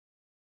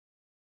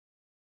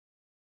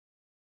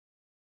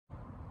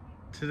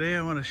Today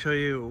I want to show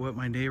you what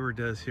my neighbor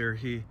does here.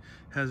 He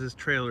has his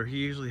trailer. He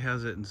usually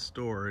has it in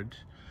storage,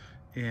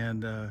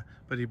 and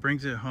but he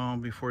brings it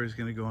home before he's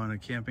going to go on a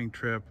camping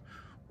trip,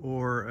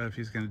 or if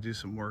he's going to do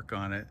some work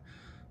on it.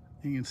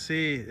 You can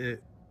see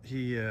it.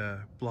 He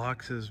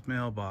blocks his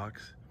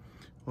mailbox.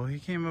 Well, he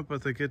came up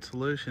with a good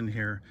solution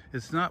here.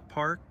 It's not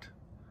parked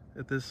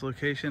at this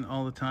location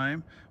all the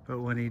time, but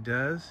when he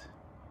does,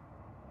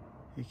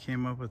 he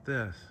came up with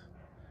this,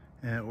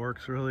 and it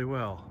works really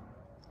well.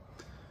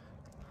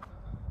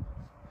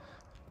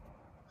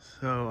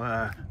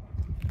 So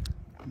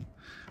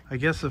I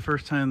guess the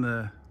first time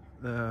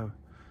the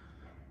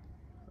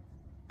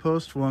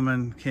post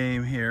woman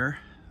came here,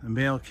 the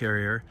mail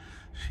carrier,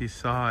 she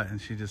saw it and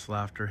she just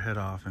laughed her head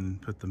off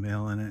and put the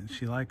mail in it, and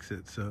she likes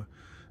it. So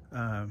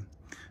I'm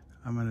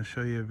going to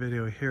show you a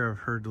video here of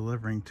her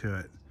delivering to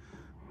it.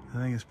 I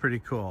think it's pretty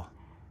cool.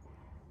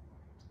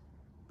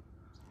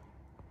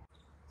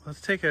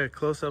 Let's take a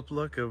close-up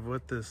look of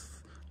what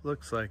this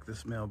looks like,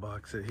 this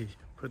mailbox that he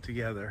put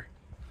together.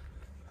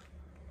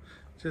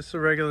 Just a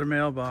regular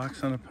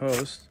mailbox on a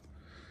post,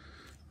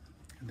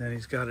 and then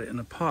he's got it in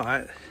a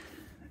pot.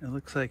 It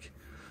looks like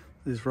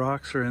these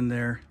rocks are in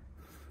there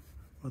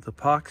with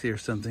epoxy or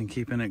something,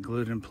 keeping it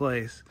glued in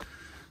place.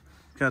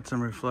 Got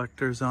some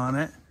reflectors on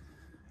it,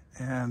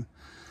 and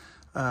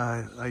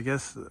I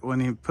guess when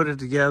he put it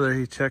together,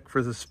 he checked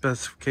for the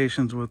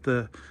specifications with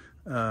the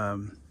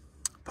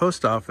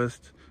post office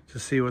to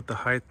see what the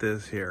height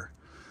is here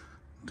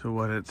to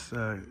what it's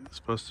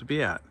supposed to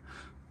be at.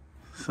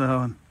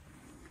 So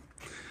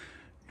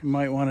you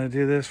might want to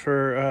do this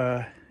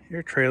for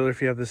your trailer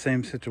if you have the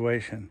same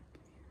situation.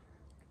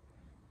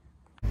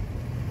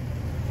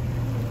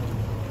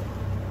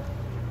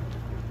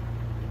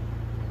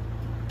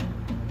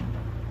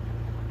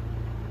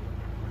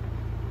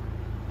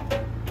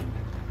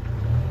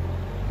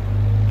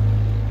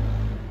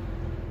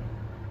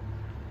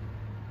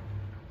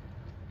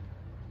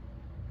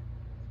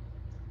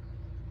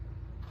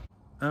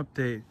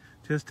 Update: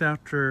 just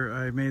after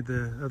I made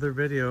the other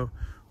video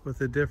with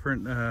a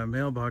different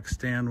mailbox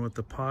stand with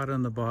the pot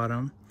on the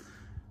bottom,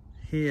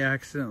 he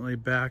accidentally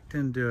backed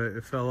into it.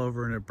 It fell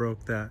over and it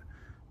broke that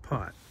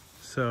pot.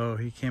 So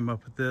he came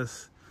up with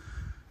this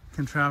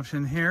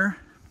contraption here.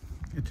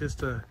 It's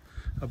just a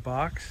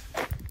box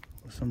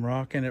with some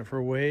rock in it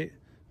for weight,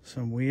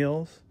 some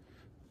wheels,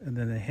 and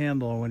then a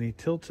handle. When he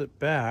tilts it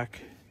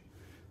back,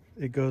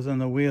 it goes on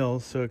the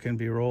wheels so it can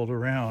be rolled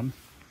around.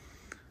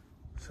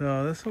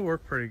 So this will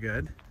work pretty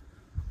good.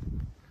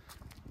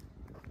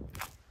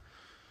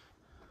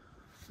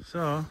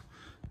 So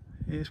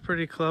he's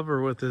pretty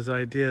clever with his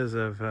ideas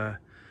of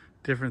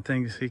different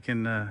things he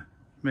can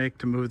make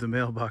to move the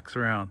mailbox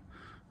around.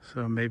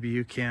 So maybe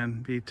you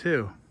can be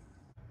too.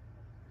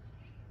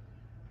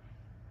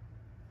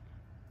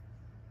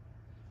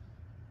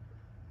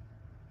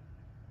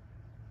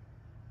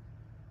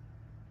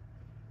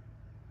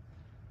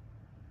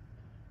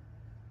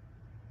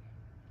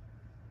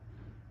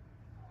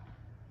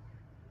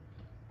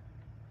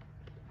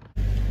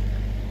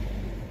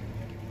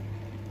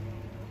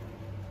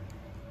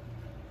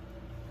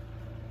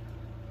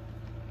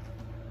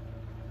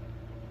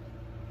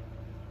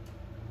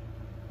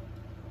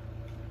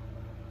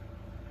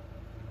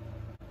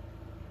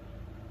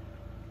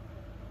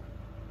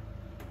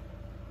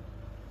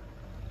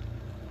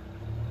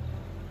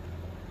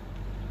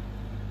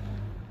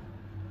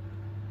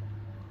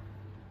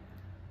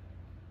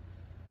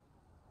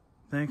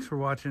 Thanks for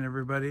watching,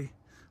 everybody.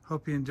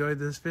 Hope you enjoyed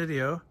this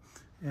video.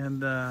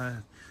 And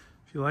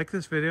if you like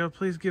this video,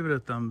 please give it a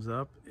thumbs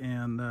up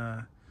and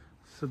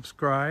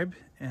subscribe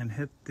and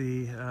hit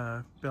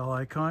the bell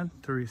icon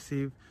to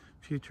receive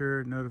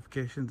future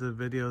notifications of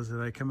videos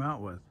that I come out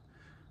with.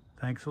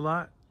 Thanks a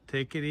lot.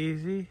 Take it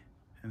easy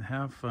and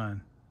have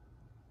fun.